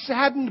 Be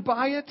saddened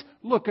by it?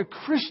 Look, a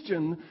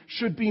Christian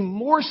should be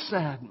more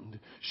saddened,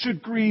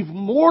 should grieve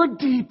more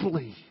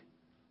deeply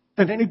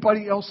than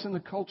anybody else in the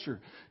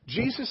culture.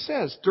 Jesus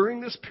says during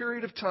this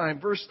period of time,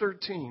 verse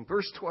 13,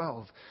 verse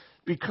 12,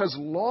 because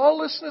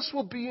lawlessness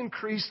will be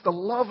increased, the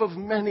love of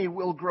many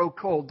will grow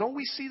cold. Don't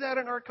we see that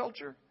in our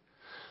culture?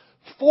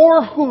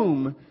 For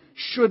whom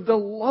should the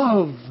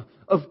love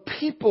of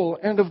people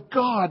and of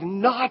God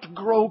not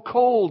grow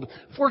cold?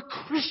 For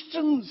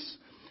Christians.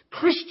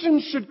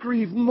 Christians should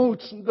grieve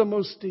the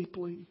most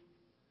deeply.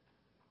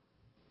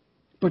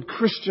 But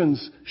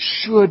Christians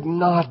should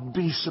not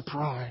be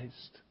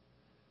surprised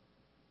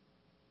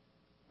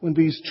when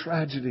these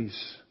tragedies,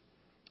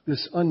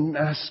 this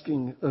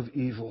unmasking of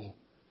evil,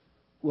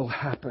 will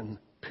happen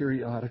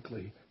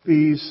periodically.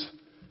 These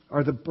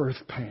are the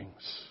birth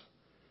pangs.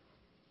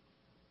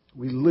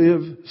 We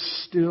live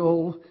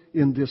still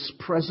in this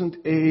present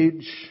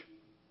age.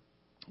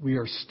 We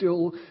are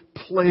still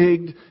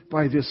plagued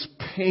by this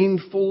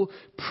painful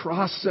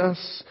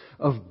process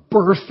of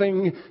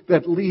birthing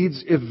that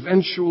leads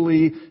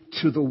eventually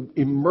to the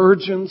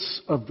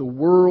emergence of the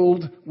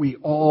world we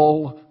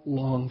all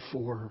long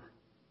for.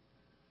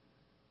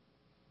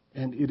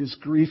 And it is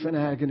grief and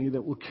agony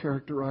that will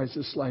characterize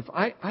this life.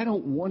 I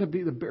don't want to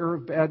be the bearer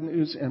of bad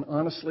news, and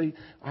honestly,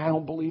 I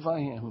don't believe I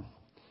am.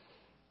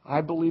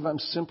 I believe I'm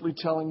simply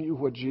telling you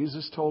what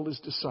Jesus told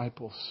His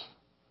disciples.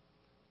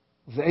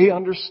 They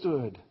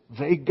understood,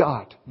 they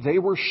got, they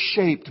were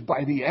shaped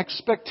by the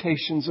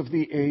expectations of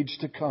the age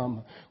to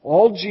come.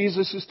 All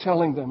Jesus is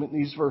telling them in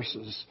these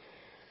verses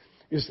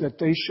is that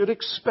they should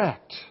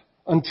expect,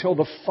 until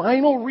the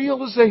final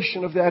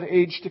realization of that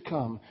age to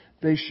come,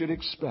 they should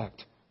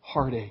expect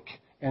heartache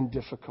and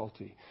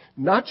difficulty.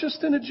 Not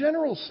just in a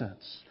general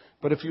sense,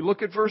 But if you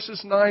look at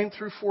verses 9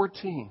 through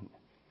 14,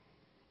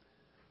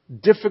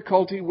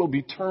 difficulty will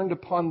be turned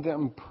upon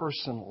them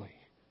personally.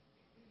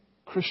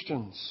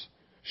 Christians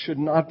should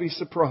not be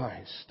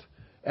surprised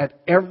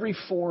at every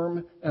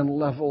form and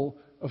level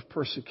of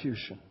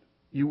persecution.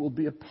 You will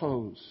be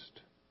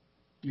opposed.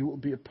 You will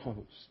be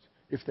opposed.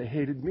 If they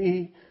hated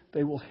me,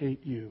 they will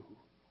hate you.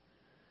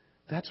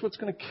 That's what's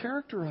going to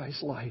characterize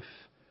life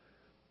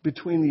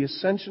between the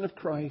ascension of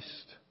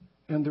Christ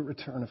and the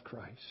return of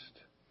Christ.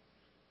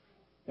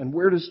 And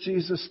where does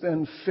Jesus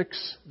then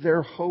fix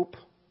their hope?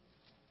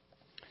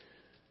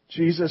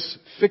 Jesus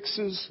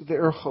fixes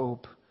their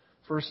hope,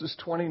 verses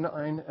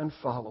 29 and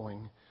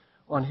following,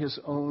 on His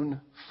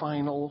own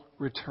final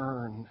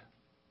return.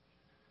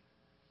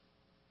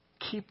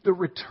 Keep the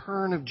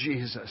return of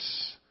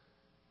Jesus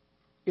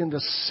in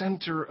the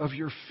center of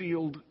your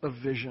field of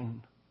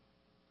vision.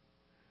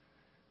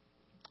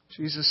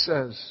 Jesus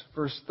says,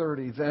 verse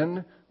 30,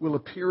 "Then will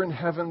appear in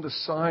heaven the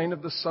sign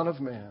of the Son of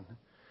Man.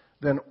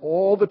 Then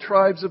all the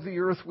tribes of the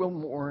earth will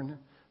mourn.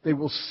 They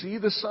will see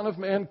the Son of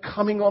Man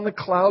coming on the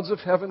clouds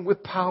of heaven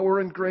with power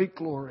and great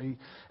glory.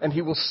 And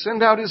He will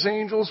send out His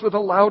angels with a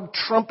loud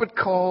trumpet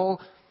call."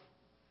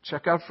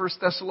 Check out 1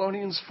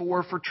 Thessalonians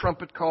 4 for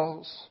trumpet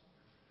calls.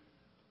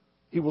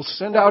 He will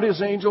send out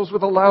His angels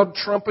with a loud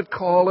trumpet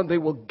call, and they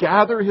will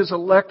gather His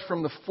elect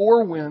from the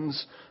four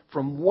winds,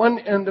 from one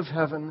end of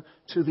heaven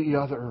to the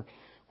other.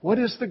 What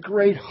is the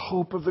great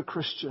hope of the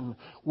Christian?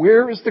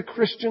 Where is the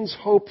Christian's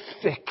hope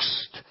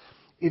fixed?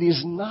 It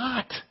is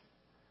not.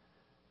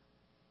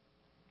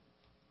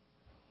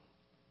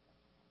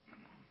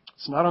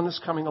 It's not on this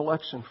coming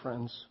election,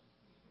 friends.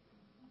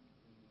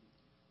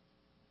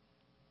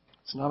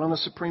 It's not on the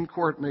Supreme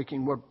Court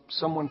making what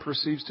someone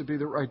perceives to be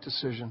the right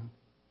decision.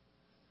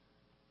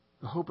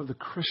 The hope of the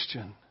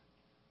Christian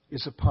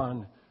is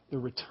upon the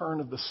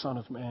return of the Son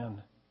of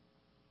Man,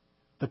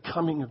 the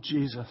coming of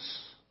Jesus.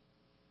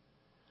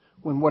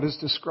 When what is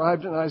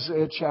described in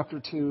Isaiah chapter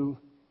 2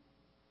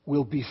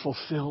 will be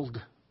fulfilled,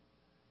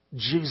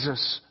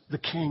 Jesus, the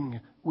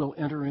King, will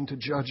enter into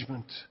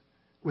judgment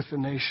with the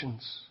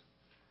nations,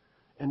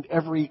 and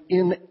every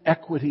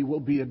inequity will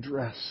be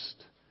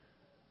addressed.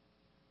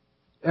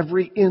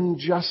 Every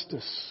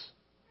injustice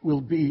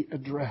will be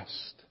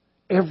addressed.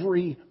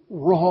 Every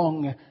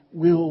wrong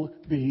will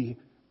be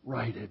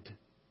righted.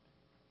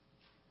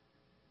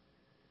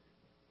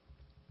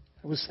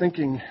 I was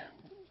thinking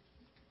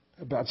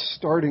about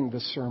starting the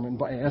sermon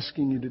by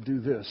asking you to do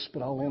this,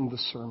 but I'll end the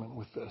sermon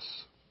with this.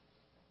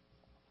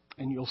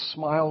 And you'll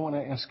smile when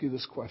I ask you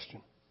this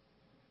question.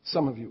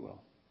 Some of you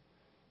will.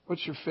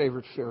 What's your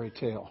favorite fairy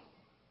tale?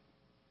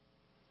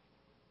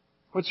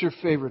 What's your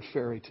favorite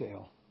fairy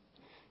tale?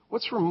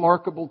 What's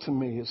remarkable to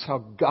me is how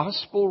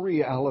gospel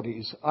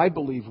realities, I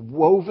believe,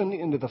 woven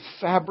into the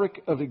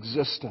fabric of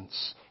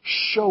existence,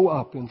 show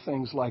up in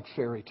things like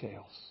fairy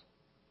tales.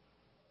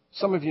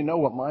 Some of you know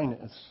what mine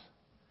is.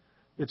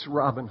 It's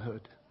Robin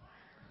Hood.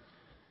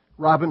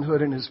 Robin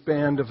Hood and his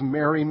band of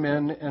merry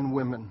men and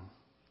women.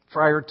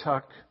 Friar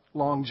Tuck,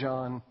 Long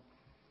John,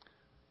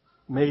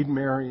 Maid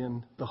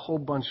Marian, the whole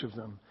bunch of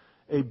them.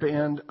 A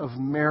band of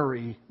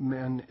merry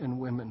men and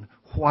women.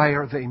 Why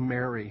are they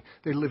merry?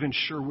 They live in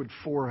Sherwood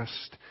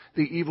Forest.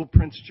 The evil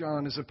Prince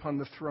John is upon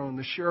the throne.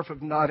 The Sheriff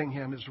of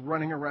Nottingham is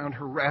running around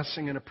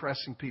harassing and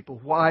oppressing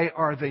people. Why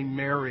are they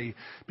merry?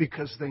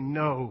 Because they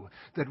know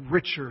that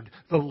Richard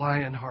the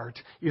Lionheart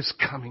is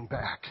coming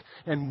back.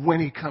 And when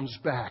he comes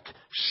back,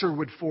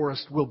 Sherwood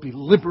Forest will be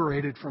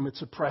liberated from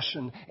its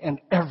oppression and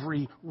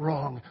every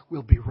wrong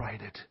will be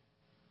righted.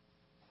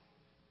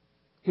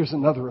 Here's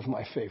another of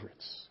my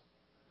favorites.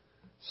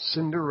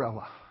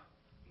 Cinderella.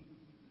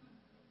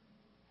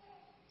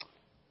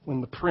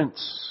 When the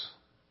prince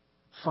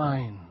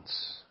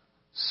finds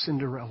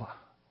Cinderella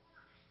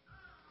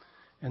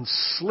and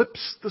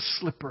slips the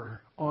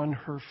slipper on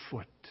her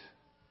foot,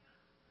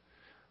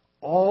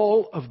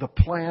 all of the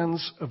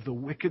plans of the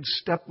wicked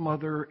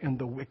stepmother and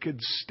the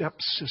wicked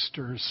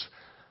stepsisters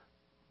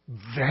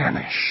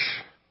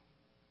vanish.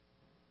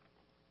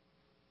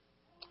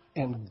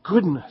 And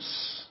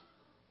goodness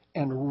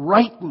and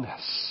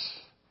rightness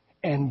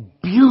and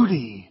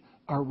beauty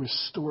are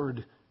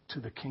restored to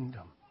the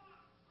kingdom.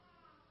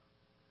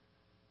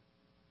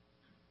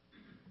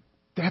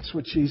 That's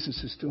what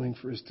Jesus is doing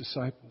for His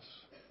disciples.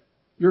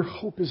 Your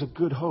hope is a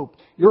good hope.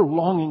 Your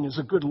longing is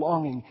a good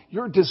longing.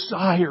 Your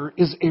desire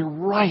is a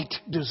right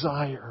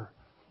desire.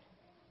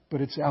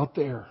 But it's out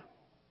there.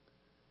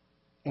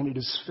 And it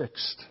is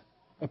fixed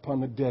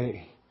upon the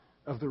day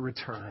of the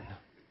return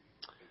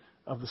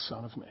of the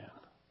Son of Man.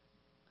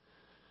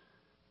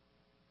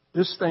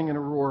 This thing in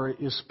Aurora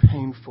is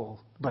painful,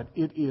 but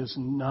it is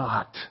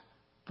not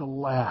the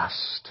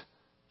last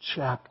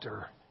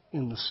chapter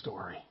in the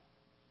story.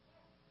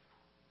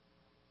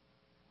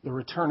 The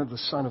return of the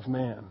Son of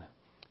Man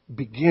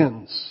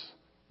begins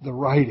the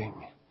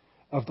writing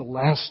of the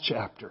last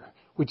chapter,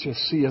 which, as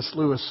C.S.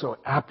 Lewis so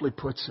aptly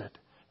puts it,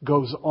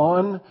 goes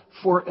on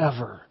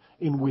forever,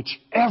 in which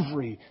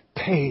every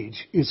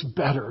page is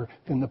better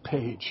than the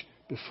page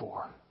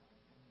before.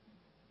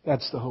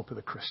 That's the hope of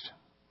the Christian.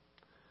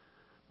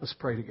 Let's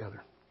pray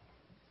together.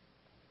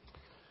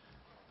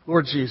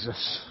 Lord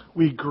Jesus,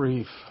 we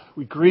grieve.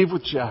 We grieve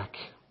with Jack.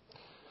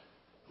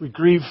 We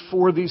grieve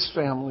for these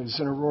families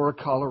in Aurora,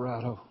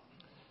 Colorado.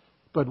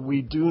 But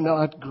we do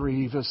not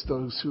grieve as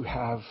those who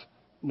have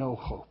no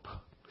hope.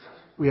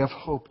 We have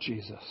hope,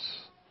 Jesus.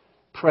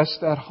 Press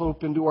that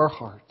hope into our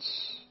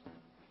hearts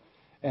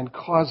and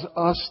cause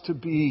us to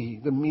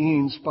be the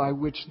means by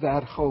which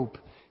that hope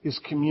is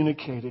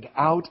communicated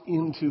out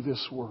into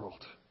this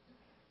world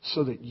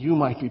so that you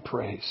might be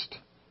praised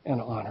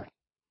and honored.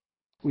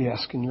 We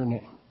ask in your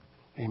name.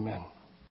 Amen.